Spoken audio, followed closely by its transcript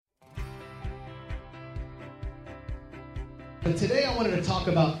But today I wanted to talk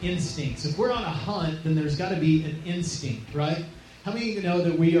about instincts. If we're on a hunt, then there's got to be an instinct, right? How many of you know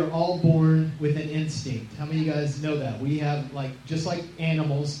that we are all born with an instinct? How many of you guys know that? We have, just like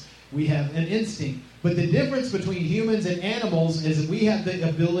animals, we have an instinct. But the difference between humans and animals is that we have the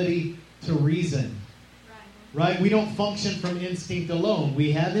ability to reason. Right? We don't function from instinct alone.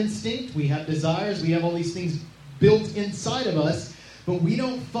 We have instinct, we have desires, we have all these things built inside of us, but we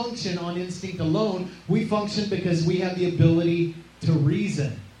don't function on instinct alone. We function because we have the ability to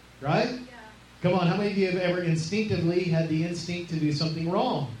reason. Right? Yeah. Come on, how many of you have ever instinctively had the instinct to do something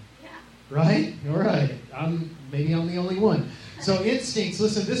wrong? Yeah. Right? All right. Maybe I'm the only one. So instincts,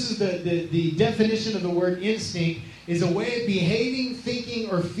 listen, this is the definition of the word instinct, is a way of behaving, thinking,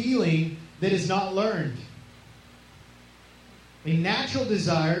 or feeling that is not learned. A natural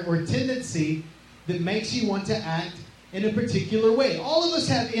desire or tendency that makes you want to act in a particular way. All of us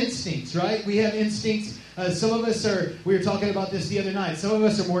have instincts, right? We have instincts. Some of us are, we were talking about this the other night, some of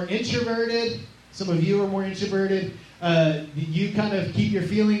us are more introverted. Some of you are more introverted. You kind of keep your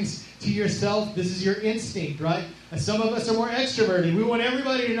feelings to yourself. This is your instinct, right? Some of us are more extroverted. We want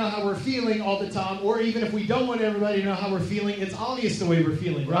everybody to know how we're feeling all the time, or even if we don't want everybody to know how we're feeling, it's obvious the way we're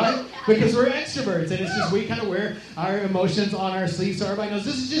feeling, right? Because we're extroverts, and it's just we kind of wear our emotions on our sleeves so everybody knows.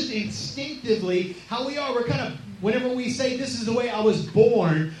 This is just instinctively how we are. We're kind of, whenever we say this is the way I was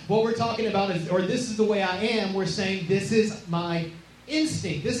born, what we're talking about is, or this is the way I am, we're saying this is my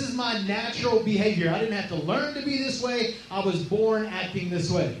instinct. This is my natural behavior. I didn't have to learn to be this way. I was born acting this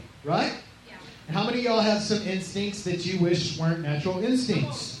way, right? How many of y'all have some instincts that you wish weren't natural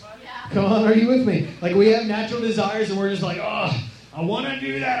instincts? Come on, are you with me? Like we have natural desires and we're just like, oh, I want to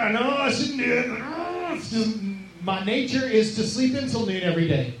do that. I know I shouldn't do it. It's just, my nature is to sleep until noon every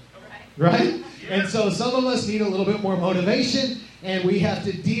day. Right? And so some of us need a little bit more motivation and we have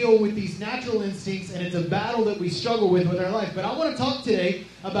to deal with these natural instincts, and it's a battle that we struggle with our life. But I want to talk today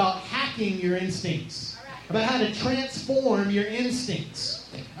about hacking your instincts, about how to transform your instincts.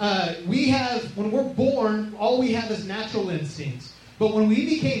 When we're born, all we have is natural instincts. But when we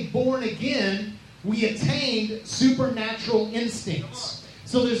became born again, we attained supernatural instincts.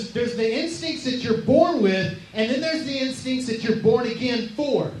 So there's the instincts that you're born with, and then there's the instincts that you're born again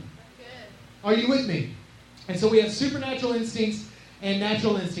for. Are you with me? And so we have supernatural instincts and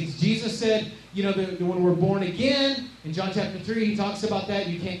natural instincts. Jesus said, when we're born again, in John chapter 3, he talks about that.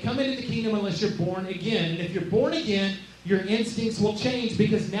 You can't come into the kingdom unless you're born again. And if you're born again, your instincts will change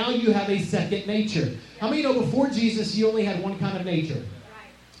because now you have a second nature. How many know before Jesus, you only had one kind of nature?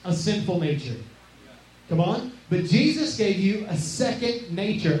 A sinful nature. Come on. But Jesus gave you a second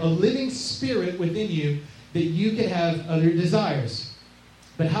nature, a living spirit within you that you can have other desires.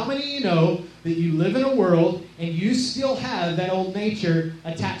 But how many of you know that you live in a world and you still have that old nature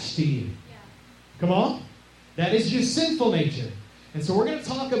attached to you? Yeah. Come on. That is your sinful nature. And so we're going to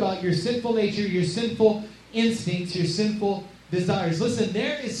talk about your sinful nature, your sinful instincts, your sinful desires. Listen,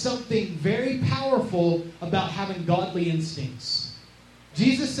 there is something very powerful about having godly instincts.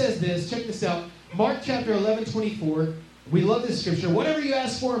 Jesus says this, check this out, Mark chapter 11:24. We love this scripture. Whatever you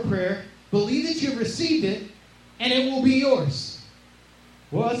ask for in prayer, believe that you've received it, and it will be yours.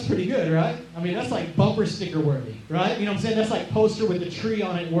 Well, that's pretty good, right? I mean, that's like bumper sticker worthy, right? You know what I'm saying? That's like poster with the tree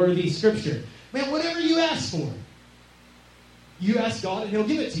on it worthy scripture. Man, whatever you ask for, you ask God and He'll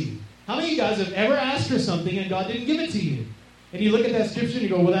give it to you. How many of you guys have ever asked for something and God didn't give it to you? And you look at that scripture and you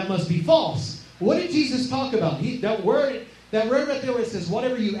go, well, that must be false. What did Jesus talk about? That word right there where it says,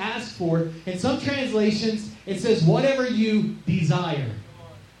 whatever you ask for, in some translations, it says, whatever you desire.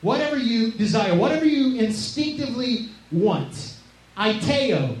 Whatever you desire. Whatever you instinctively want.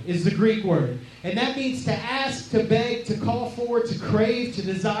 Aiteo is the Greek word. And that means to ask, to beg, to call for, to crave, to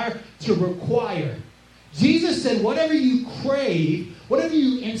desire, to require. Jesus said, whatever you crave, whatever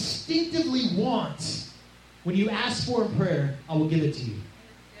you instinctively want, when you ask for in prayer, I will give it to you.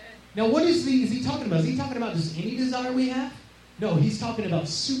 Now, what is he talking about? Is he talking about just any desire we have? No, he's talking about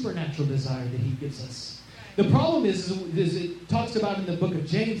supernatural desire that he gives us. The problem is it talks about in the book of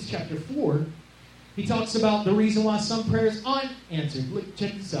James chapter 4, he talks about the reason why some prayers aren't answered. Look,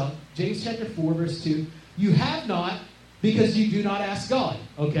 check this out. James chapter 4, verse 2. You have not because you do not ask God.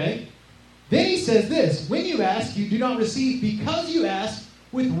 Okay? Then he says this. When you ask, you do not receive because you ask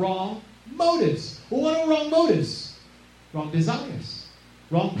with wrong motives. Well, what are wrong motives? Wrong desires.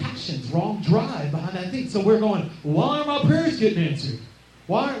 Wrong passions. Wrong drive behind that thing. So we're going, why are my prayers getting answered?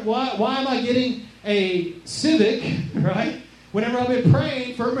 Why am I getting a Civic, right, whenever I've been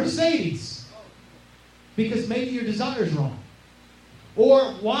praying for a Mercedes? Because maybe your desire is wrong.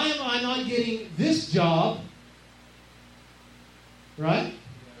 Or why am I not getting this job, right?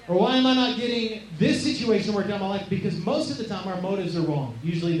 Or why am I not getting this situation worked out in my life? Because most of the time our motives are wrong.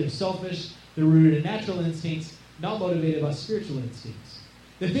 Usually they're selfish, they're rooted in natural instincts, not motivated by spiritual instincts.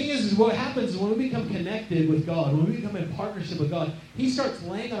 The thing is what happens is when we become connected with God, when we become in partnership with God, He starts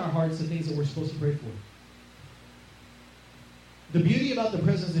laying on our hearts the things that we're supposed to pray for. The beauty about the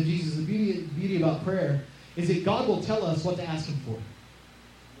presence of Jesus, the beauty about prayer, is that God will tell us what to ask Him for.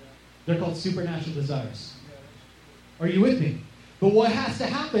 They're called supernatural desires. Are you with me? But what has to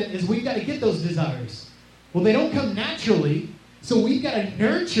happen is we've got to get those desires. Well, they don't come naturally, so we've got to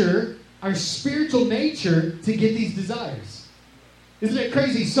nurture our spiritual nature to get these desires. Isn't it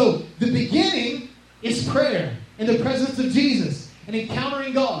crazy? So the beginning is prayer in the presence of Jesus and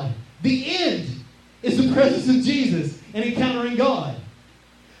encountering God. The end is the presence of Jesus and encountering God.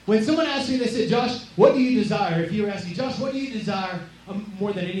 When someone asks me, they said, Josh, what do you desire? If you were asking, Josh, what do you desire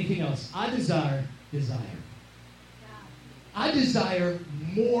more than anything else? I desire desire. I desire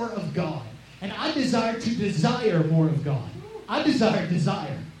more of God. And I desire to desire more of God. I desire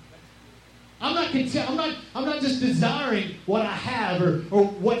desire. I'm not content. I'm not just desiring what I have or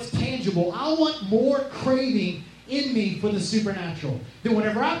what's tangible. I want more craving in me for the supernatural. That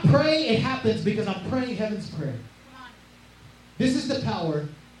whenever I pray, it happens because I'm praying heaven's prayer. This is the power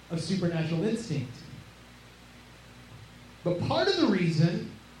of supernatural instinct. But part of the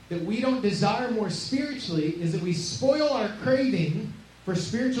reason that we don't desire more spiritually is that we spoil our craving for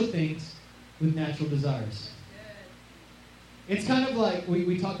spiritual things with natural desires. It's kind of like,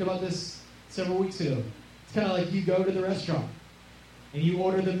 we talked about this several weeks ago. It's kind of like you go to the restaurant and you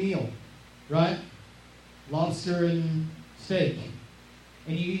order the meal, right? Lobster and steak.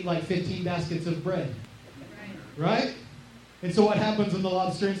 And you eat like 15 baskets of bread. Right? And so what happens when the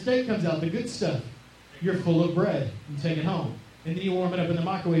lobster and steak comes out? The good stuff. You're full of bread. You take it home. And then you warm it up in the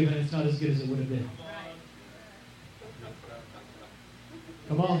microwave and it's not as good as it would have been.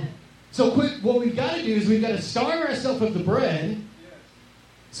 Come on. So what we've got to do is we've got to starve ourselves of the bread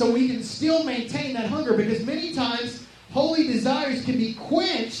so we can still maintain that hunger, because many times holy desires can be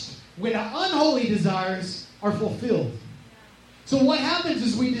quenched when unholy desires are fulfilled. So what happens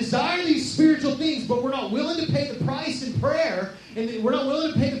is we desire these spiritual things, but we're not willing to pay the price in prayer, and we're not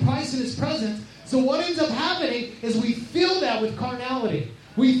willing to pay the price in His presence. So what ends up happening is we fill that with carnality.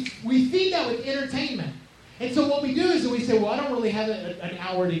 We feed that with entertainment. And so what we do is we say, well, I don't really have an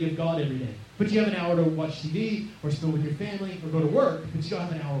hour to give God every day. But you have an hour to watch TV or spend with your family or go to work, but you don't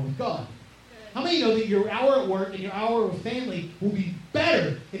have an hour with God. How many know that your hour at work and your hour with family will be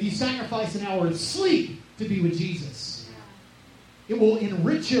better if you sacrifice an hour of sleep to be with Jesus? It will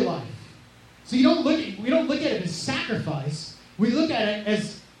enrich your life. So we don't look at it as sacrifice. We look at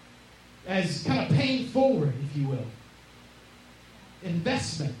it as kind of paying forward, if you will.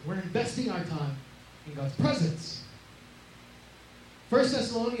 Investment. We're investing our time in God's presence. 1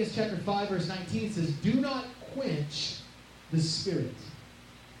 Thessalonians chapter 5, verse 19 says, do not quench the Spirit.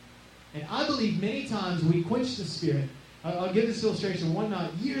 And I believe many times we quench the Spirit. I'll give this illustration. One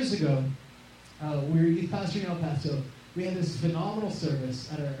night, years ago, we were youth pastoring El Paso. We had this phenomenal service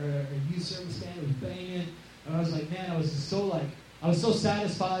at our youth service band. It was banging. And I was like, man, I was so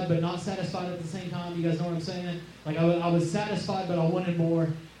satisfied, but not satisfied at the same time. You guys know what I'm saying? Like I was satisfied, but I wanted more.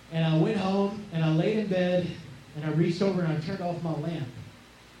 And I went home, and I laid in bed, and I reached over, and I turned off my lamp.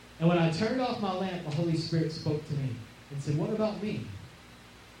 And when I turned off my lamp, the Holy Spirit spoke to me and said, what about me?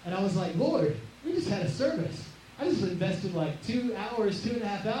 And I was like, Lord, we just had a service. I just invested like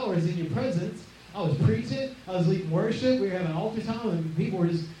 2.5 hours in your presence. I was preaching. I was leading worship. We were having altar time, and people were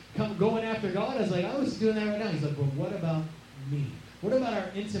just going after God. I was like, I was doing that right now. He's like, but what about me? What about our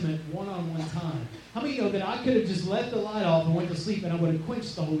intimate one-on-one time? How many know that I could have just left the light off and went to sleep, and I would have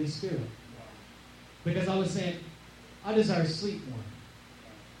quenched the Holy Spirit? Because I was saying, I desire sleep more.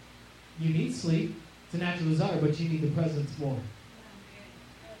 You need sleep. It's a natural desire, but you need the presence more.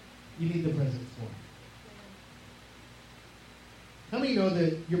 You need the presence more. How many know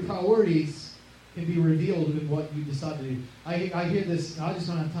that your priorities can be revealed in what you decide to do? I hear this, I just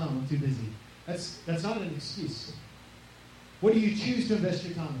don't have time, I'm too busy. That's not an excuse. What do you choose to invest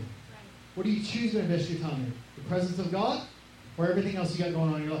your time in? What do you choose to invest your time in? The presence of God or everything else you got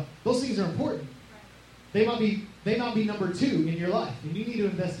going on in your life? Those things are important. They might be number 2 in your life, and you need to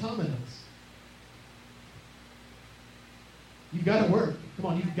invest time in those. You've got to work. Come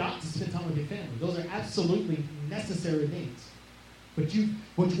on, you've got to spend time with your family. Those are absolutely necessary things. But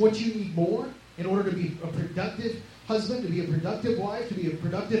what you need more in order to be a productive husband, to be a productive wife, to be a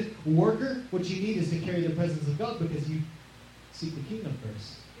productive worker, what you need is to carry the presence of God, because you seek the kingdom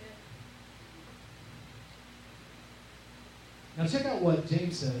first. Now check out what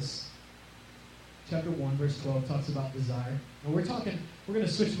James says. Chapter 1, verse 12 talks about desire. And we're talking we're going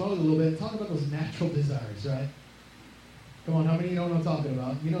to switch mode a little bit and talk about those natural desires, right? Come on, how many of you know what I'm talking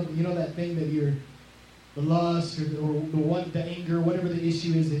about? You know that thing that you're, the lust or the anger, whatever the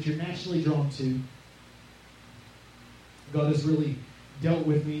issue is that you're naturally drawn to. God has really dealt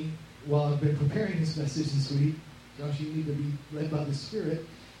with me while I've been preparing this message this week. Josh, you need to be led by the Spirit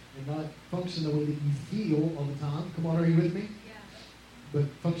and not function the way that you feel all the time. Come on, are you with me? Yeah. But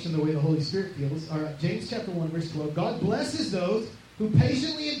function the way the Holy Spirit feels. All right, James chapter 1, verse 12. God blesses those who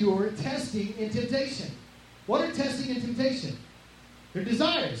patiently endure testing and temptation. What are testing and temptation? They're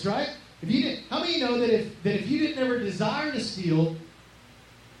desires, right? How many of you know that if you didn't ever desire to steal,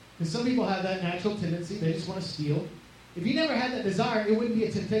 because some people have that natural tendency, they just want to steal. If you never had that desire, it wouldn't be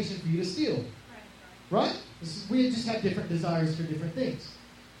a temptation for you to steal. Right? We just have different desires for different things.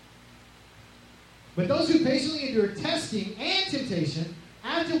 But those who patiently endure testing and temptation,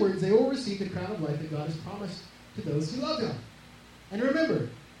 afterwards they will receive the crown of life that God has promised to those who love Him. And remember,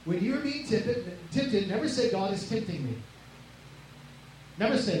 when you are being tempted, never say, God is tempting me.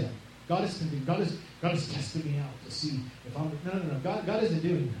 Never say that. God is tempting. God is testing me out to see if I'm... No. God isn't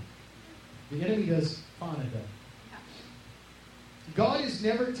doing that. The enemy does fine at that. God is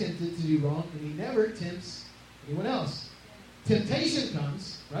never tempted to do wrong, and He never tempts anyone else. Temptation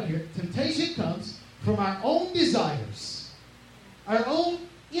comes, right here, temptation comes from our own desires, our own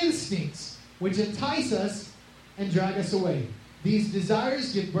instincts, which entice us and drag us away. These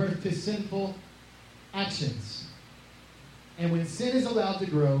desires give birth to sinful actions. And when sin is allowed to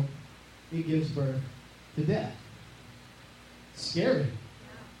grow, it gives birth to death. Scary.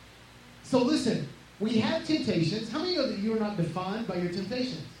 So listen, we have temptations. How many know that you are not defined by your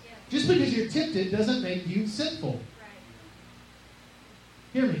temptations? Yeah. Just because you're tempted doesn't make you sinful. Right.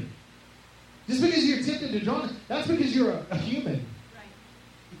 Hear me. Just because you're tempted to draw, that's because you're a human.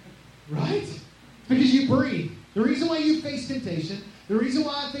 Right. Right? It's because you breathe. The reason why you face temptation, the reason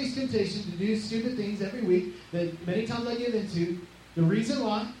why I face temptation to do stupid things every week that many times I give into, the reason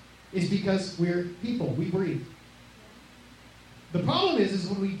why is because we're people. We breathe. The problem is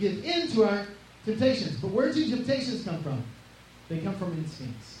when we give in to our temptations. But where do temptations come from? They come from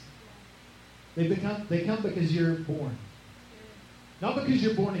instincts. They come because you're born. Not because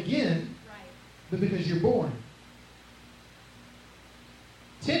you're born again, but because you're born.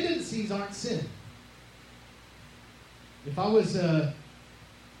 Tendencies aren't sin. If I was a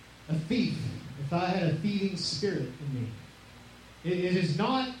thief, if I had a thieving spirit in me, it is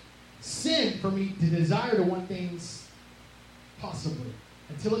not sin for me to desire to want things possibly,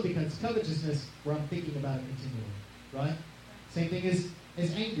 until it becomes covetousness where I'm thinking about it continually. Right? Same thing as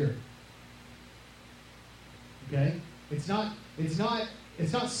anger. Okay? It's not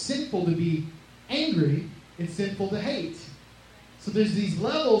sinful to be angry, it's sinful to hate. So there's these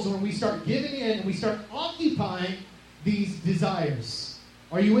levels when we start giving in and we start occupying these desires.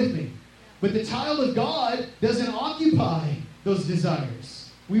 Are you with me? But the child of God doesn't occupy those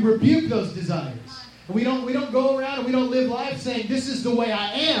desires. We rebuke those desires. And we don't go around and we don't live life saying, this is the way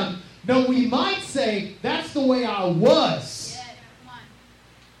I am. No, we might say, that's the way I was. Yeah, come on.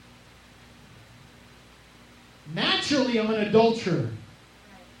 Naturally, I'm an adulterer.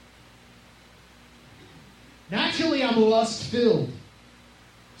 Naturally, I'm lust-filled.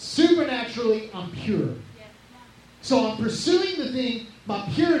 Supernaturally, I'm pure. So I'm pursuing the thing, my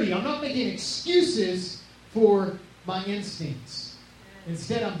purity. I'm not making excuses for my instincts.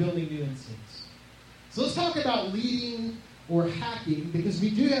 Instead, I'm building new instincts. So let's talk about leading or hacking, because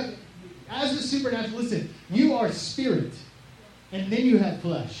we do have, as a supernatural, listen, you are spirit, and then you have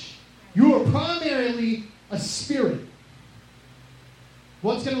flesh. You are primarily a spirit.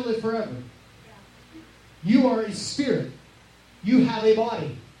 What's going to live forever? You are a spirit. You have a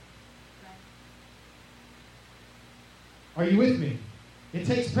body. Are you with me? It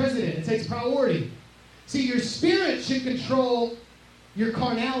takes precedent. It takes priority. See, your spirit should control your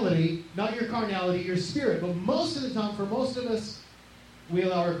carnality, not your carnality, your spirit. But most of the time, for most of us, we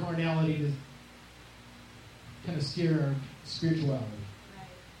allow our carnality to kind of steer our spirituality. Right.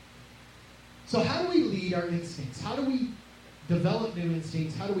 So how do we lead our instincts? How do we develop new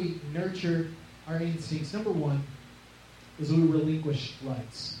instincts? How do we nurture our instincts? Number one is we relinquish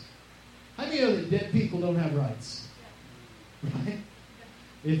rights. How do you know that dead people don't have rights? Right?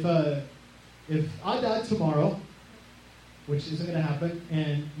 If I died tomorrow, which isn't going to happen,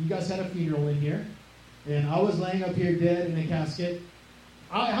 and you guys had a funeral in here, and I was laying up here dead in a casket,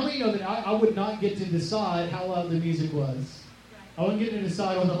 how many know that I would not get to decide how loud the music was? I wouldn't get to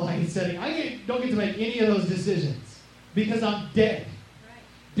decide on the light setting. Don't get to make any of those decisions because I'm dead.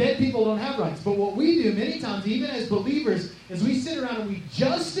 Dead people don't have rights. But what we do many times, even as believers, is we sit around and we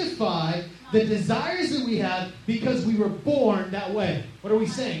justify The desires that we have because we were born that way. What are we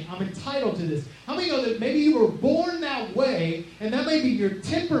saying? I'm entitled to this. How many know that maybe you were born that way, and that may be your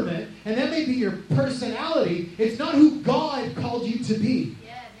temperament, and that may be your personality. It's not who God called you to be.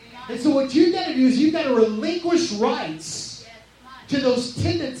 And so what you've got to do is you've got to relinquish rights to those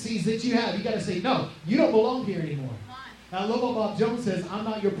tendencies that you have. You've got to say, no, you don't belong here anymore. I love what Bob Jones says, I'm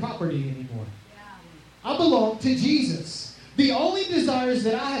not your property anymore. I belong to Jesus. The only desires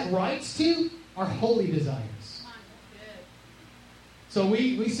that I have rights to are holy desires. So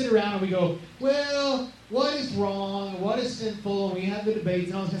we sit around and we go, well, what is wrong? What is sinful? And we have the debates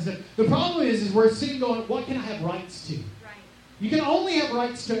and all this kind of stuff. The problem is we're sitting going, what can I have rights to? You can only have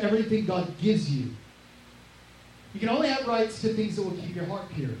rights to everything God gives you. You can only have rights to things that will keep your heart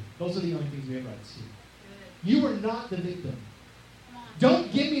pure. Those are the only things we have rights to. You are not the victim.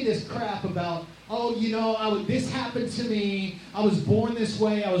 Don't give me this crap about, oh, this happened to me. I was born this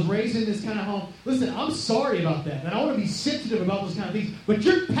way. I was raised in this kind of home. Listen, I'm sorry about that. And I want to be sensitive about those kind of things. But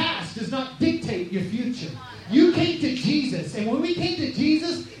your past does not dictate your future. You came to Jesus. And when we came to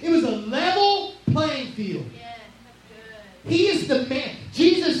Jesus, it was a level playing field. He is the man.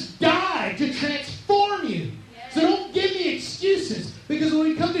 Jesus died to transform you. So don't give me excuses. Because when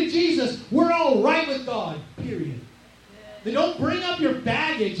we come to Jesus, we're all right with God. Period. Then don't bring up your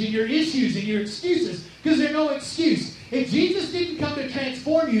baggage and your issues and your excuses, because there's no excuse. If Jesus didn't come to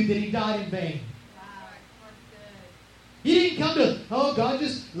transform you, then he died in vain. He didn't come to, oh, God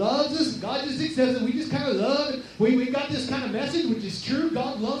just loves us, God just accepts us, we just kind of love it. We got this kind of message, which is true.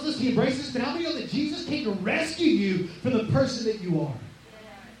 God loves us, he embraces us. But how many know that Jesus came to rescue you from the person that you are?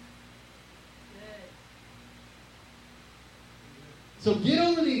 So get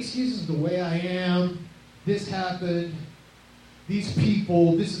over the excuses of the way I am, this happened, these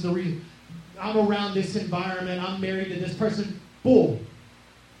people, this is the reason. I'm around this environment. I'm married to this person. Bull.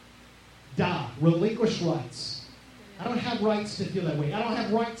 Die. Relinquish rights. I don't have rights to feel that way. I don't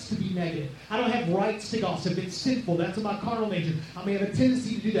have rights to be negative. I don't have rights to gossip. It's sinful. That's in my carnal nature. I may have a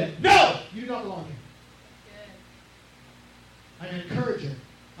tendency to do that. No! You do not belong here. I'm an encourager.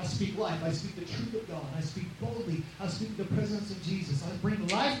 I speak life. I speak the truth of God. I speak boldly. I speak the presence of Jesus. I bring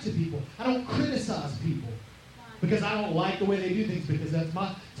life to people. I don't criticize people. Because I don't like the way they do things, because that's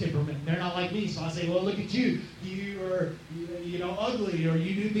my temperament. They're not like me, so I say, well, look at you. You are, ugly, or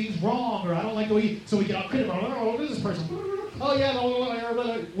you do things wrong, or I don't like the way you... So we get all critical. Oh, look at this person. Oh, yeah.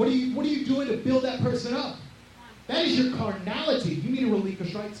 What are you doing to build that person up? That is your carnality. You need to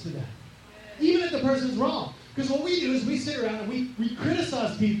relinquish rights to that. Even if the person's wrong. Because what we do is we sit around and we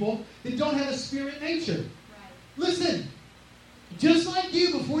criticize people that don't have a spirit nature. Listen, just like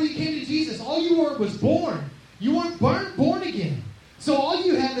you, before you came to Jesus, all you were was born. You weren't born again. So all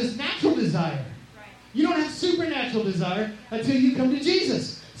you have is natural desire. You don't have supernatural desire until you come to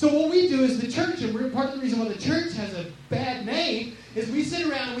Jesus. So what we do is the church, and part of the reason why the church has a bad name, is we sit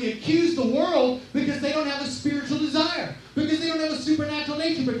around and we accuse the world because they don't have a spiritual desire. Because they don't have a supernatural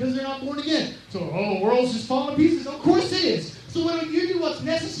nature, because they're not born again. So, the world's just falling to pieces. Of course it is. So why don't you do what's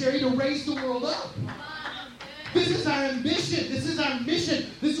necessary to raise the world up? This is our ambition. This is our mission.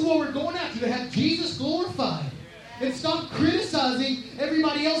 This is what we're going after, to have Jesus glorified. And stop criticizing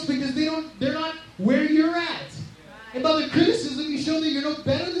everybody else because they're not where you're at. And by the criticism, you show that you're no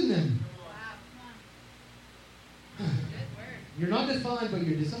better than them. You're not defined by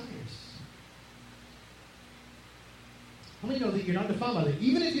your desires. How many know that you're not defined by that?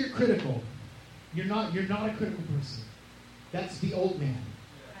 Even if you're critical, you're not a critical person. That's the old man.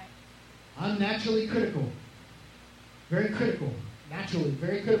 I'm naturally critical. Very critical. Naturally,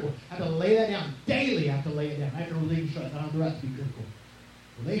 very critical. I have to lay that down. Daily, I have to lay it down. I have to relieve trust. I don't have the right to be critical.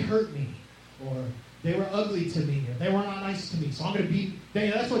 Well, they hurt me. Or they were ugly to me. Or they were not nice to me. So I'm going to be...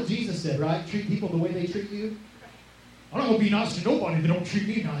 That's what Jesus said, right? Treat people the way they treat you. I'm not going to be nice to nobody that don't treat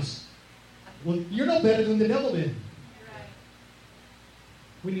me nice. Well, you're no better than the devil then.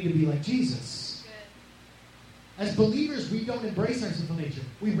 We need to be like Jesus. As believers, we don't embrace our sinful nature.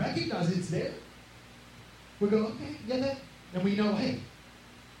 We recognize it's there. We go, okay, yeah, that... And we know, hey,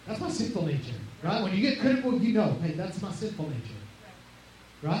 that's my sinful nature, right? When you get critical, you know, hey, that's my sinful nature,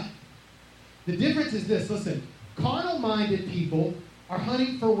 right? The difference is this. Listen, carnal-minded people are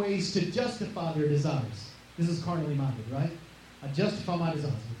hunting for ways to justify their desires. This is carnally minded, right? I justify my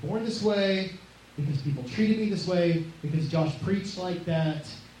desires. I'm born this way because people treated me this way, because Josh preached like that,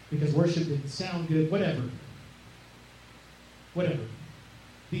 because worship didn't sound good, whatever. Whatever.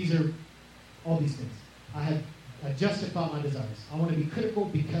 These are all these things. I justify my desires. I want to be critical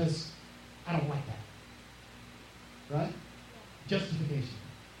because I don't like that. Right? Justification.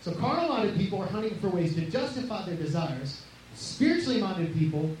 So carnal-minded people are hunting for ways to justify their desires. Spiritually minded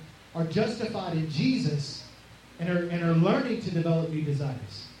people are justified in Jesus and are learning to develop new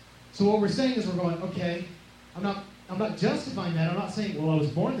desires. So what we're saying is we're going, okay, I'm not justifying that. I'm not saying, well, I was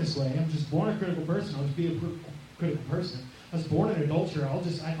born this way. I'm just born a critical person. I'll just be a critical person. I was born an adulterer. I'll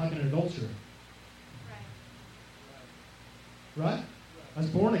just act like an adulterer. Right? I was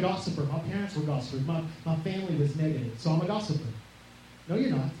born a gossiper. My parents were gossipers. My family was negative. So I'm a gossiper. No, you're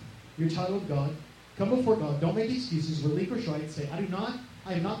not. You're a child of God. Come before God. Don't make excuses. Relinquish rights. Say, I am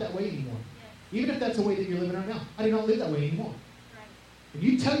not that way anymore. Even if that's the way that you're living right now. I do not live that way anymore. And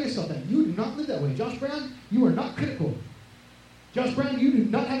you tell yourself that. You do not live that way. Josh Brown, you are not critical. Josh Brown, you do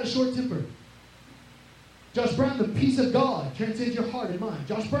not have a short temper. Josh Brown, the peace of God transcends your heart and mind.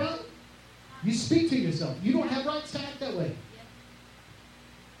 Josh Brown, you speak to yourself. You don't have rights to act that way.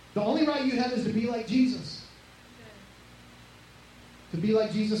 The only right you have is to be like Jesus. To be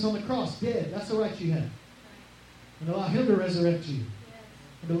like Jesus on the cross, dead. That's the right you have. And allow Him to resurrect you.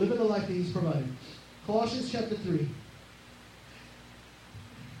 And to live in the life that He's provided. Colossians chapter 3.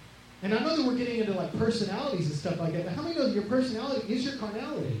 And I know that we're getting into like personalities and stuff like that, but how many know that your personality is your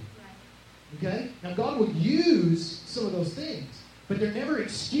carnality? Okay? Now God will use some of those things, but they're never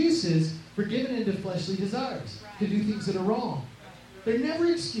excuses for giving into fleshly desires, to do things that are wrong. They're never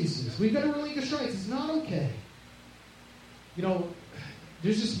excuses. We've got to relinquish rights. It's not okay. You know,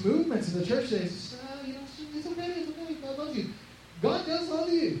 there's just movements in the church that say, it's okay, God loves you. God does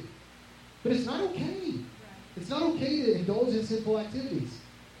love you. But it's not okay. It's not okay to indulge in sinful activities.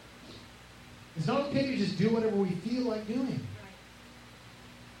 It's not okay to just do whatever we feel like doing.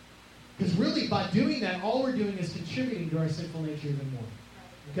 Because really, by doing that, all we're doing is contributing to our sinful nature even more.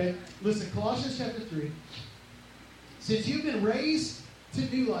 Okay? Listen, Colossians chapter 3. Since you've been raised to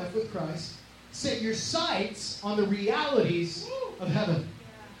new life with Christ, set your sights on the realities of heaven,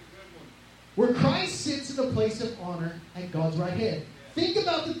 where Christ sits in the place of honor at God's right hand. Think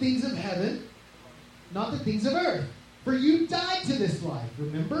about the things of heaven, not the things of earth. For you died to this life,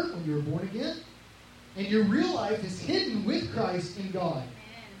 remember, when you were born again? And your real life is hidden with Christ in God.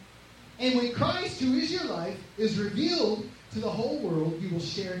 And when Christ, who is your life, is revealed to the whole world, you will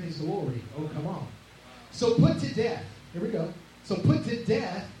share in His glory. Oh, come on. So put to death, here we go. So put to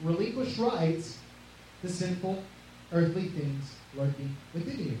death, relinquish rights, the sinful, earthly things lurking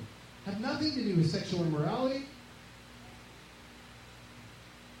within you. Have nothing to do with sexual immorality.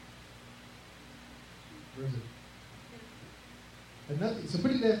 Where is it? Have nothing. So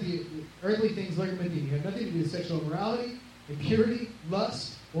put to death the earthly things lurking within you. Have nothing to do with sexual immorality, impurity,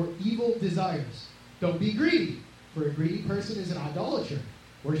 lust, or evil desires. Don't be greedy, for a greedy person is an idolater,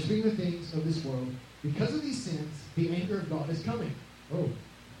 worshiping the things of this world. Because of these sins, the anger of God is coming. Oh,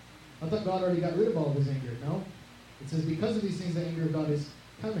 I thought God already got rid of all of His anger. No. It says because of these things, the anger of God is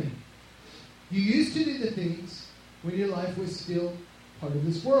coming. You used to do the things when your life was still part of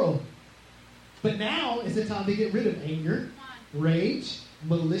this world. But now is the time to get rid of anger, rage,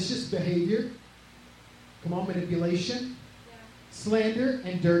 malicious behavior, manipulation, slander,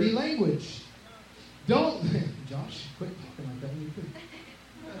 and dirty language. Don't, Josh, quit talking like that when you could.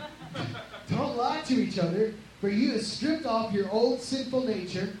 Don't lie to each other, for you have stripped off your old sinful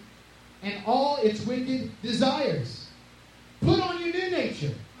nature and all its wicked desires. Put on your new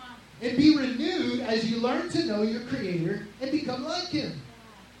nature and be renewed as you learn to know your Creator and become like Him.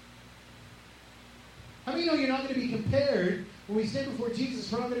 How many know you're not going to be compared, when we stand before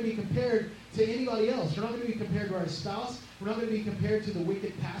Jesus, we're not going to be compared to anybody else. We're not going to be compared to our spouse. We're not going to be compared to the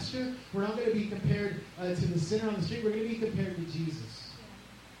wicked pastor. We're not going to be compared to the sinner on the street. We're going to be compared to Jesus.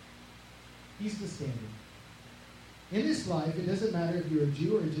 He's the standard. In this life, it doesn't matter if you're a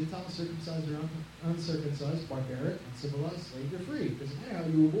Jew or a Gentile, circumcised or uncircumcised, barbaric, uncivilized, slave or free. It doesn't matter how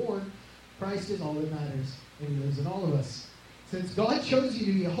you were born. Christ is all that matters, and He lives in all of us. Since God chose you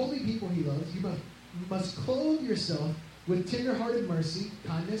to be a holy people He loves, you must clothe yourself with tender-hearted mercy,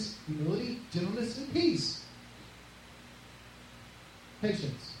 kindness, humility, gentleness, and peace.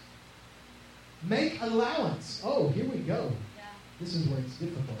 Patience. Make allowance. Oh, here we go. Yeah. This is where it's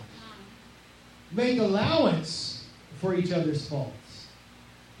difficult. Make allowance for each other's faults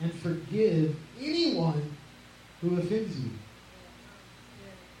and forgive anyone who offends you.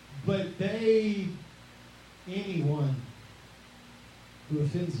 But anyone who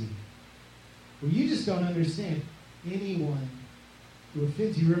offends you. Well, you just don't understand. Anyone who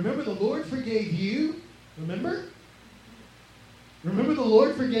offends you. Remember, the Lord forgave you. Remember? Remember, the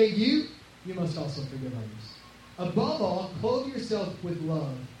Lord forgave you. You must also forgive others. Above all, clothe yourself with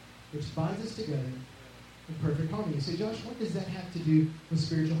love, which binds us together in perfect harmony. You say, Josh, what does that have to do with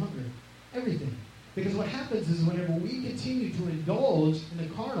spiritual hunger? Everything. Because what happens is whenever we continue to indulge in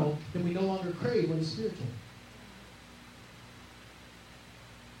the carnal, then we no longer crave what is spiritual.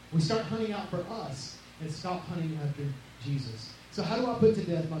 We start hunting out for us and stop hunting after Jesus. So how do I put to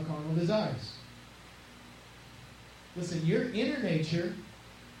death my carnal desires? Listen, your inner nature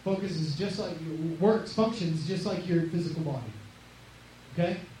focuses just like works, functions just like your physical body.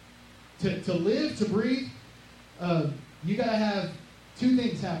 Okay? To live, to breathe, you got to have two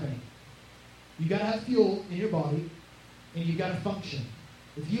things happening. You got to have fuel in your body, and you got to function.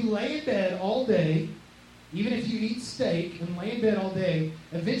 If you lay in bed all day, even if you eat steak and lay in bed all day,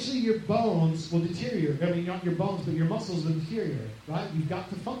 eventually your bones will deteriorate. I mean, not your bones, but your muscles will deteriorate, right? You've got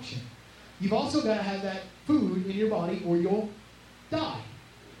to function. You've also got to have that food in your body or you'll die.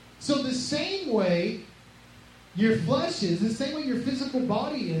 So the same way your flesh is, the same way your physical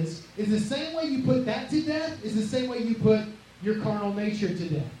body is the same way you put that to death, is the same way you put your carnal nature to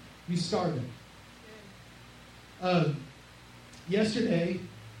death. You starve it. Yesterday,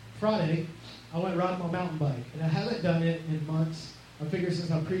 Friday, I went riding my mountain bike, and I haven't done it in months. I figured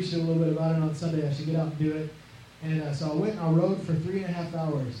since I preached a little bit about it on Sunday, I should get out and do it. And so I went and I rode for 3.5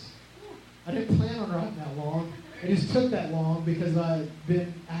 hours. I didn't plan on riding that long. It just took that long because I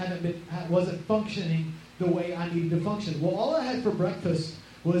wasn't functioning the way I needed to function. Well, all I had for breakfast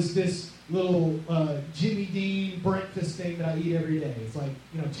was this little Jimmy Dean breakfast thing that I eat every day. It's like,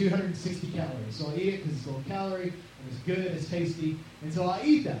 260 calories. So I eat it because it's low calorie, and it's good, it's tasty, and so I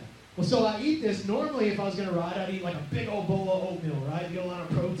eat that. Well, so I eat this. Normally, if I was going to ride, I'd eat like a big old bowl of oatmeal, right? Get a lot of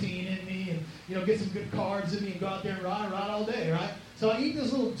protein in me and, get some good carbs in me and go out there and ride all day, right? So I eat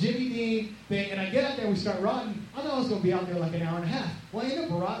this little Jimmy Dean thing, and I get out there, we start riding. I thought I was going to be out there like an hour and a half. Well, I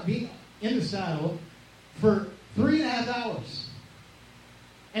end up being in the saddle for 3.5 hours.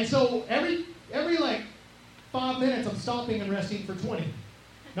 And so every like 5 minutes, I'm stopping and resting for 20.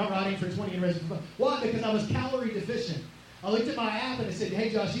 Not riding for 20 and resting for 5. Why? Because I was calorie deficient. I looked at my app and it said, hey,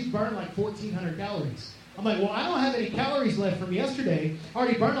 Josh, you burned like 1,400 calories. I'm like, well, I don't have any calories left from yesterday. I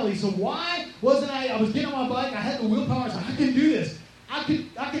already burned all these. So why wasn't I was getting on my bike, I had the willpower, so I could do this. I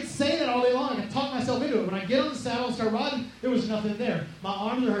could say that all day long. I could talk myself into it. When I get on the saddle and start riding, there was nothing there. My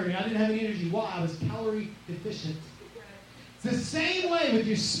arms were hurting. I didn't have any energy. Why? I was calorie deficient. It's the same way with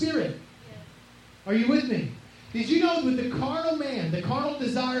your spirit. Are you with me? Did you know with the carnal man, the carnal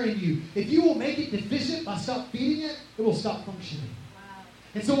desire in you, if you will make it deficient by stop feeding it, it will stop functioning. Wow.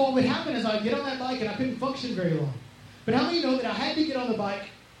 And so what would happen is I'd get on that bike and I couldn't function very long. But how many know that I had to get on the bike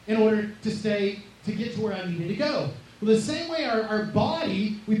in order to get to where I needed to go? Well, the same way our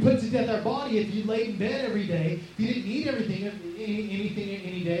body, we put to death our body. If you laid in bed every day, if you didn't eat anything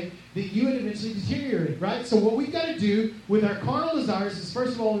any day, that you would eventually deteriorate, right? So what we've got to do with our carnal desires is,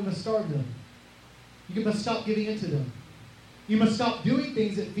 first of all, we must starve them. You must stop giving into them. You must stop doing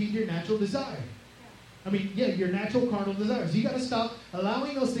things that feed your natural desire. Your natural carnal desires. You got to stop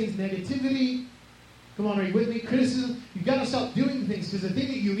allowing those things, negativity. Come on, are you with me? Criticism. You've got to stop doing things because the thing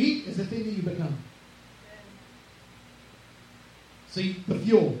that you eat is the thing that you become. See, the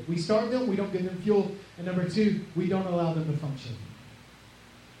fuel. We starve them, we don't give them fuel. And number two, we don't allow them to function.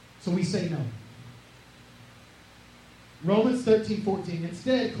 So we say no. Romans 13:14.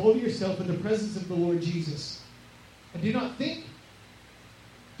 Instead, clothe yourself in the presence of the Lord Jesus. And do not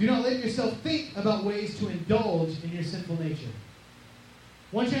let yourself think about ways to indulge in your sinful nature.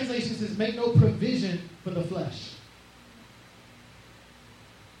 One translation says, make no provision for the flesh.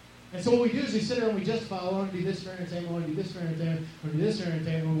 And so what we do is we sit there and we justify, I want to do this for entertainment, I want to do this for entertainment, I want to do this for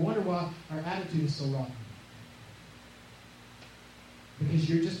entertainment, and we wonder why our attitude is so rotten. Because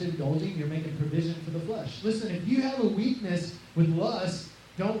you're just indulging, you're making provision for the flesh. Listen, if you have a weakness with lust,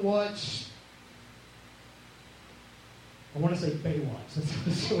 don't watch, I want to say Baywatch. That's what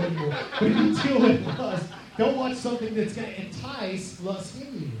it's showing you. But if you deal with lust, don't watch something that's going to entice lust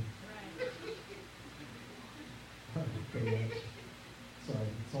in you. Right. Baywatch. Sorry,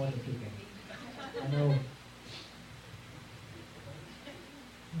 that's all I can think of. I know.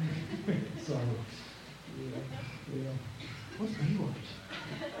 Sorry. Yeah. What's Baywatch?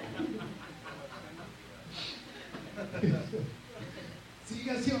 So you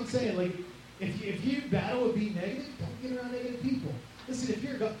guys see what I'm saying? Like, if you battle with being negative, don't get around negative people. Listen,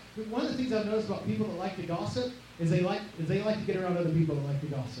 one of the things I've noticed about people that like to gossip is they like to get around other people that like to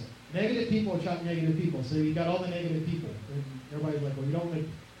gossip. Negative people attract negative people. So you got all the negative people, and everybody's like, well, you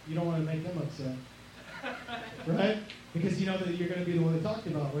don't want to make them upset, right? Because you know that you're going to be the one that talked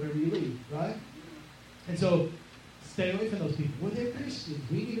about whenever you leave, right? And so stay away from those people. Well, they're Christians.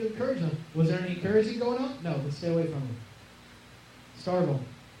 We need to encourage them. Was there any encouraging going on? No, but stay away from them. Starve them.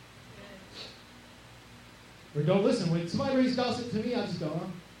 Or don't listen. When somebody brings gossip to me, I just go,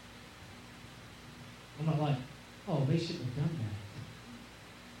 oh. I'm not like, oh, they shouldn't have done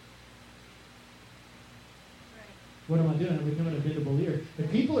that. What am I doing? I'm becoming a bendable ear. If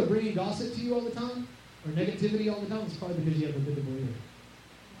people are bringing gossip to you all the time, or negativity all the time, it's probably because you have a bendable ear.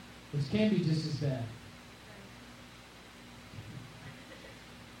 Which can be just as bad.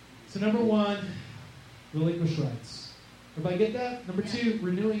 So number 1, relinquish rights. Everybody get that? Number 2,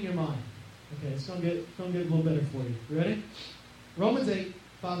 renewing your mind. Okay, it's going to get a little better for you. You ready? Romans 8,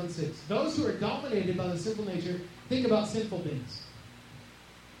 5 and 6. Those who are dominated by the sinful nature think about sinful things.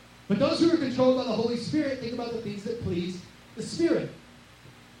 But those who are controlled by the Holy Spirit think about the things that please the Spirit.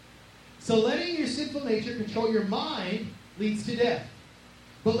 So letting your sinful nature control your mind leads to death.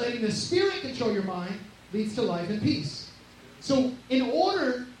 But letting the Spirit control your mind leads to life and peace. So in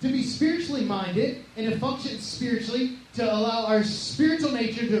order to be spiritually minded and to function spiritually, to allow our spiritual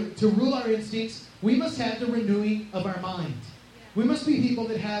nature to rule our instincts, we must have the renewing of our mind. We must be people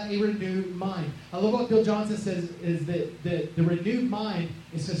that have a renewed mind. I love what Bill Johnson says is that the renewed mind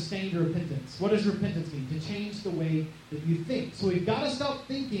is sustained repentance. What does repentance mean? To change the way that you think. So we've got to stop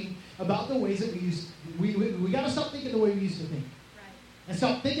thinking about the ways that we got to stop thinking the way we used to think. Right. And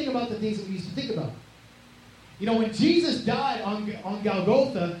stop thinking about the things that we used to think about. You know, when Jesus died on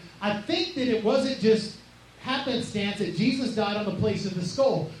Golgotha, I think that it wasn't just happenstance that Jesus died on the place of the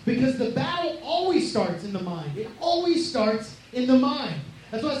skull. Because the battle always starts in the mind. It always starts in the mind.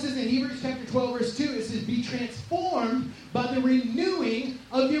 That's why it says in Hebrews chapter 12, verse 2, it says, be transformed by the renewing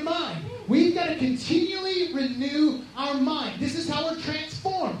of your mind. We've got to continually renew our mind. This is how we're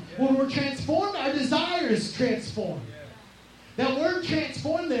transformed. When we're transformed, our desires transform. That word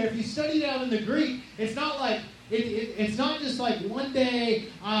transform there, if you study it out in the Greek, it's not like it's not just like one day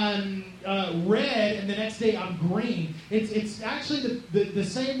I'm red and the next day I'm green. It's actually the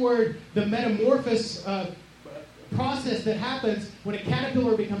same word, the metamorphosis process that happens when a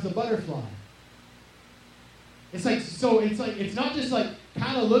caterpillar becomes a butterfly. It's not just like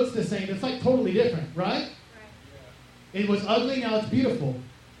kind of looks the same. It's like totally different, right? It was ugly, now it's beautiful.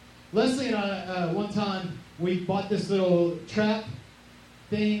 Leslie and I, one time, we bought this little trap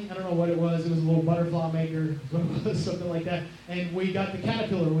thing. I don't know what it was. It was a little butterfly maker, something like that. And we got the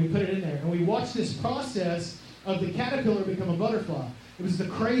caterpillar and we put it in there. And we watched this process of the caterpillar become a butterfly. It was the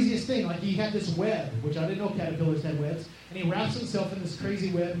craziest thing. Like he had this web, which I didn't know caterpillars had webs. And he wraps himself in this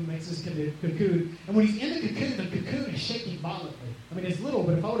crazy web and makes this cocoon. And when he's in the cocoon is shaking violently. I mean, it's little,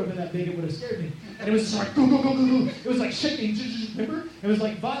 but if I would have been that big, it would have scared me. And it was just like, go, go, go, go, go. It was like shaking, remember? It was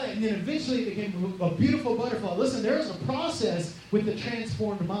like violent. And then eventually it became a beautiful butterfly. Listen, there is a process with the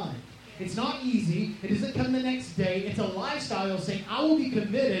transformed mind. It's not easy. It doesn't come the next day. It's a lifestyle saying, I will be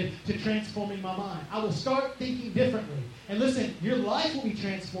committed to transforming my mind. I will start thinking differently. And listen, your life will be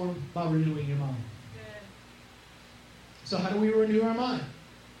transformed by renewing your mind. So how do we renew our mind?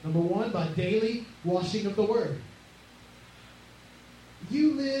 Number 1, by daily washing of the Word.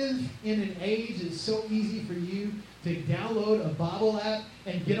 You live in an age that's so easy for you to download a Bible app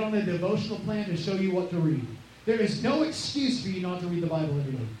and get on a devotional plan to show you what to read. There is no excuse for you not to read the Bible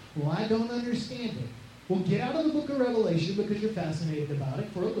every day. Well, I don't understand it. Well, get out of the book of Revelation because you're fascinated about it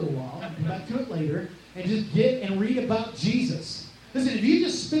for a little while and come back to it later and just get and read about Jesus. Listen, if you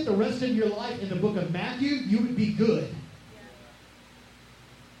just spent the rest of your life in the book of Matthew, you would be good.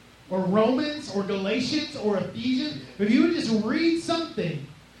 Or Romans, or Galatians, or Ephesians. If you would just read something,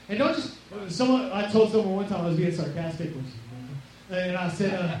 and don't just, I told someone one time I was being sarcastic, and I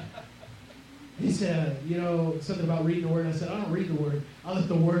said, he said, something about reading the Word. And I said, I don't read the Word. I let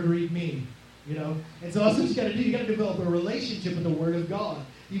the Word read me, And so that's what you got to do. You got to develop a relationship with the Word of God.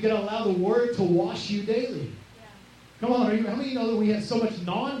 You got to allow the Word to wash you daily. Come on, how many know that we have so much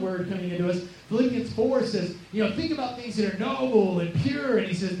non-word coming into us? Philippians 4 says, think about things that are noble and pure. And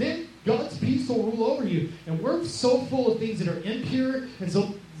he says, then God's peace will rule over you. And we're so full of things that are impure and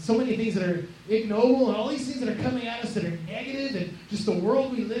so many things that are ignoble and all these things that are coming at us that are negative and just the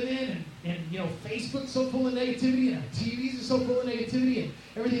world we live in and Facebook's so full of negativity and our TVs are so full of negativity and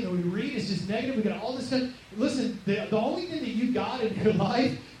everything that we read is just negative. We got all this stuff. Listen, the only thing that you got in your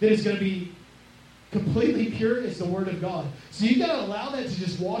life that is going to be completely pure is the Word of God. So you've got to allow that to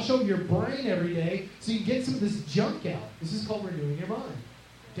just wash over your brain every day so you can get some of this junk out. This is called renewing your mind.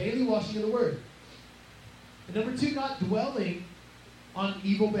 Daily washing of the Word. And number 2, not dwelling on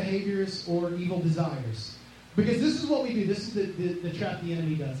evil behaviors or evil desires. Because this is what we do. This is the trap the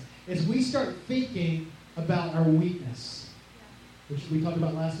enemy does. Is we start thinking about our weakness. Which we talked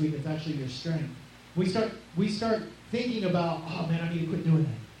about last week. It's actually your strength. We start thinking about, oh man, I need to quit doing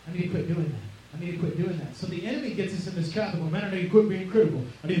that. I need to quit doing that. I need to quit doing that. So the enemy gets us in this trap of, man, I need to quit being critical.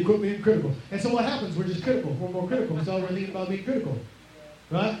 I need to quit being critical. And so what happens? We're just critical. We're more critical. So we're thinking about being critical.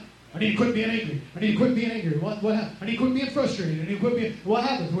 Right? I need to quit being angry. I need to quit being angry. What happens? I need to quit being frustrated. I need to quit being... What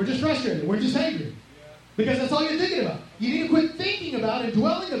happens? We're just frustrated. We're just angry. Because that's all you're thinking about. You need to quit thinking about and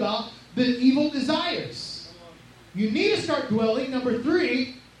dwelling about the evil desires. You need to start dwelling, number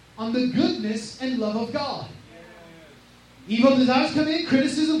 3, on the goodness and love of God. Evil desires come in,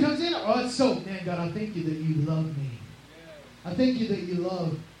 criticism comes in. Oh, it's so, man, God, I thank you that you love me. I thank you that you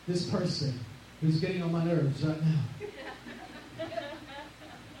love this person who's getting on my nerves right now.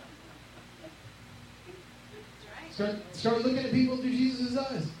 Start looking at people through Jesus'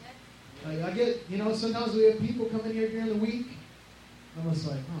 eyes. I get, sometimes we have people come in here during the week. I'm just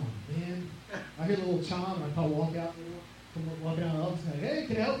like, oh, man. I hear the little chime, and I kind of walk out, walking out of the office, and hey,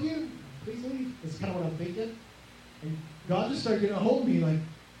 can I help you? Please leave. That's kind of what I'm thinking. And God just started getting a hold of me, like,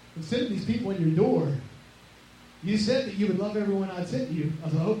 I'm sending these people in your door. You said that you would love everyone I'd sent you. I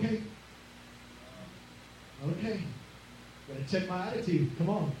was like, okay. Gotta check my attitude. Come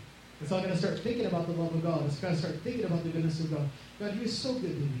on. So I'm going to start thinking about the love of God. I'm going to start thinking about the goodness of God. God, you are so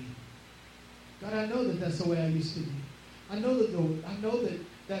good to me. God, I know that that's the way I used to be. I know that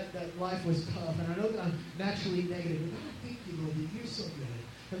life was tough, and I know that I'm naturally negative. But God, I thank you, Lord, that you're so good.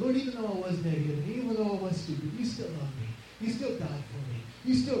 And Lord, even though I was negative, and even though I was stupid, you still love me. You still died for me.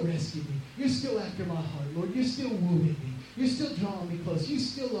 You still rescued me. You're still after my heart, Lord. You're still wooing me. You're still drawing me close. You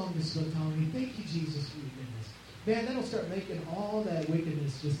still long to spend time with me. Thank you, Jesus, for your goodness. Man, that'll start making all that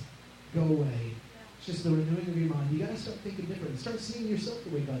wickedness just go away. It's just the renewing of your mind. You got to start thinking different. Start seeing yourself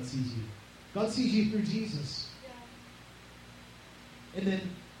the way God sees you. God sees you through Jesus. And then,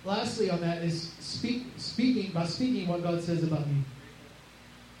 lastly on that is speaking what God says about you.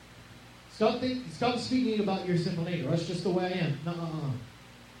 Stop speaking about your sinful nature. That's just the way I am. No.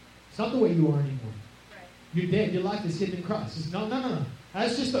 It's not the way you are anymore. Right. You're dead. Your life is hidden in Christ. It's no.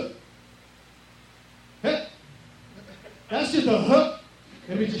 That's just a... That's just a hook.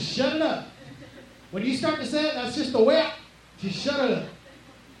 And we just shut it up. When you start to say it, that's just the way out. Just shut it up.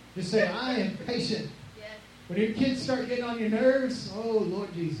 Just say, I am patient. Yes. When your kids start getting on your nerves, oh,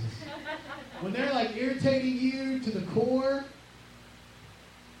 Lord Jesus. When they're like irritating you to the core,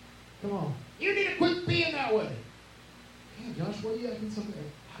 come on. You need to quit being that way. Hey, Josh, what are you acting something?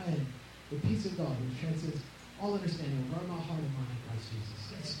 The peace of God, which transcends all understanding, will guard my heart and mind in Christ Jesus.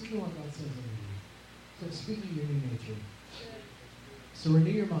 Start speaking what God says over you. Start speaking your new nature. So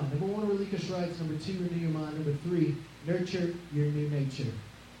renew your mind. Number 1, relinquish rights. Number 2, renew your mind. Number 3, nurture your new nature.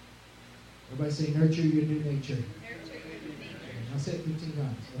 Everybody say, nurture your new nature. Nurture your new nature. I'll say it 15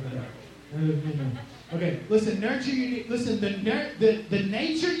 times. Okay, listen, the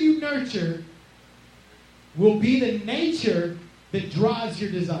nature you nurture will be the nature that drives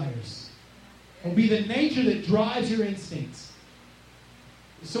your desires. Will be the nature that drives your instincts.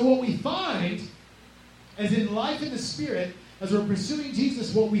 So what we find, as in life in the Spirit, as we're pursuing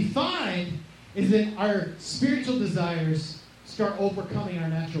Jesus, what we find is that our spiritual desires start overcoming our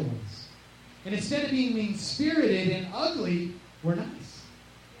natural ones. And instead of being mean-spirited and ugly, we're nice.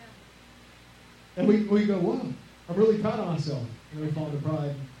 Yeah. And we go, whoa, I'm really proud of myself. And we fall into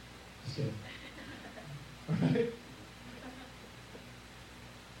pride. Just kidding. All right?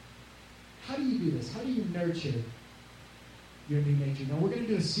 How do you do this? How do you nurture your new nature? Now, we're going to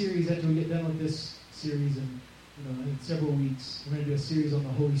do a series after we get done with this series in several weeks. We're going to do a series on the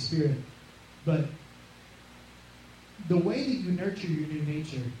Holy Spirit. But the way that you nurture your new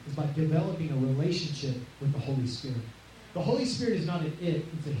nature is by developing a relationship with the Holy Spirit. The Holy Spirit is not an it,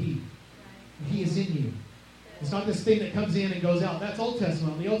 it's a He. He is in you. It's not this thing that comes in and goes out. That's Old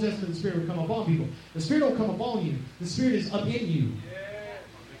Testament. In the Old Testament, the Spirit would come upon people. The Spirit will come upon you. The Spirit is up in you.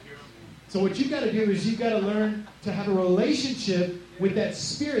 So what you've got to do is you've got to learn to have a relationship with that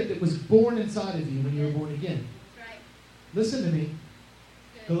Spirit that was born inside of you when you were born again. Listen to me.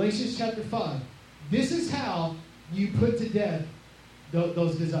 Galatians chapter 5. This is how you put to death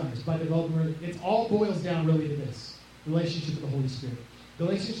those desires. By developing, it all boils down really to this. Relationship with the Holy Spirit.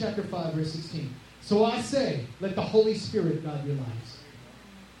 Galatians chapter 5, verse 16. So I say, let the Holy Spirit guide your lives.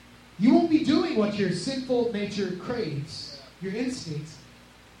 You won't be doing what your sinful nature craves, your instincts.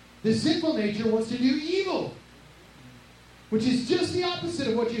 The sinful nature wants to do evil, which is just the opposite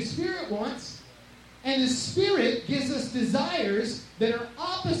of what your spirit wants. And the Spirit gives us desires that are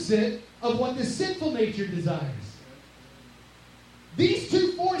opposite of what the sinful nature desires. These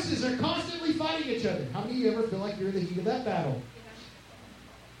two forces are constantly fighting each other. How many of you ever feel like you're in the heat of that battle?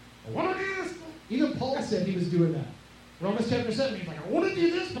 I want to do this. Even Paul said he was doing that. Romans chapter 7, he's like, I want to do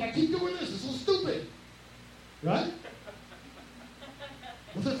this, but I keep doing this. It's so stupid. Right?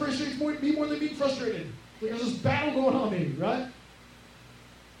 What's that frustrates me more than being frustrated? There's this battle going on maybe, right?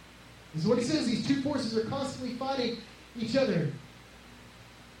 This is what he says. These two forces are constantly fighting each other.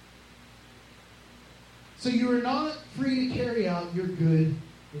 So you are not free to carry out your good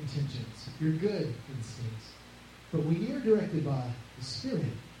intentions, your good instincts. But when you're directed by the Spirit,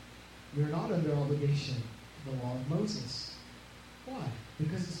 you're not under obligation to the law of Moses. Why?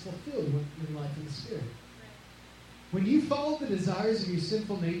 Because it's fulfilled in life in the Spirit. When you follow the desires of your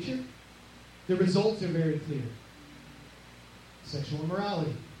sinful nature, the results are very clear. Sexual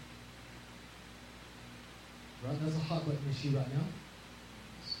immorality. Right? That's a hot button issue right now.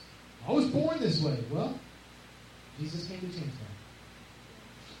 I was born this way. Well, Jesus came to change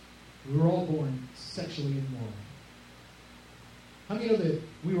that. We were all born sexually immoral. How many know that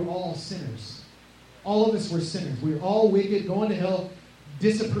we were all sinners? All of us were sinners. We were all wicked, going to hell,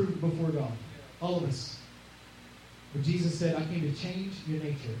 disapproved before God. All of us. But Jesus said, I came to change your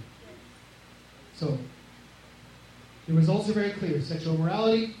nature. So, the results are very clear. Sexual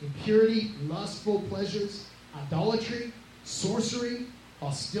immorality, impurity, lustful pleasures, idolatry, sorcery,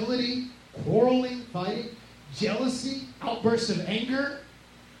 hostility, quarreling, fighting, jealousy, outbursts of anger,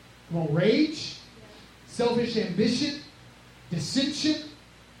 rage, selfish ambition, dissension,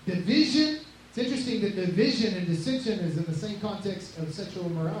 division. It's interesting that division and dissension is in the same context of sexual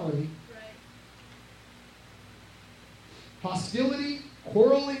immorality. Right. Hostility,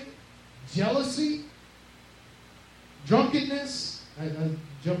 quarreling, jealousy, drunkenness, I'm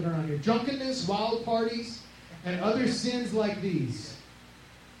jumping around here, drunkenness, wild parties, and other sins like these.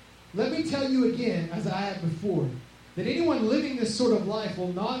 Let me tell you again, as I have before, that anyone living this sort of life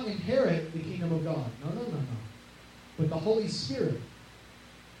will not inherit the kingdom of God. No. But the Holy Spirit.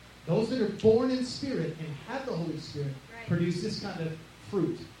 Those that are born in spirit and have the Holy Spirit produce this kind of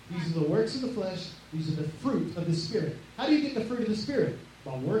fruit. These are the works of the flesh. These are the fruit of the Spirit. How do you get the fruit of the Spirit?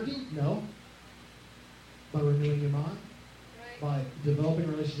 By working? No. By renewing your mind? By developing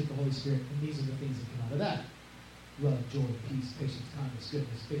a relationship with the Holy Spirit. And these are the things that come out of that. Love, joy, peace, patience, kindness,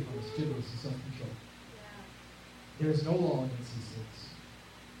 goodness, faithfulness, gentleness, and self-control. There is no law against these things.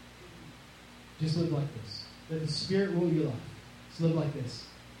 Just live like this. Let the Spirit rule your life. Just live like this.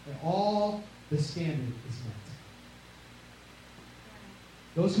 And all the standard is met.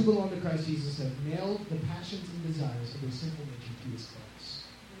 Those who belong to Christ Jesus have nailed the passions and desires of their sinful nature to his cross.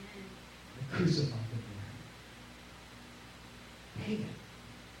 And crucified them there. Dang it.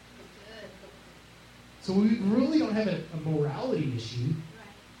 So we really don't have a morality issue.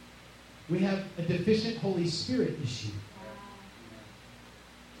 We have a deficient Holy Spirit issue.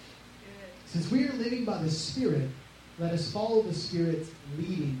 Since we are living by the Spirit, let us follow the Spirit's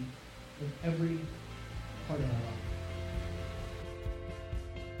leading in every part of our life.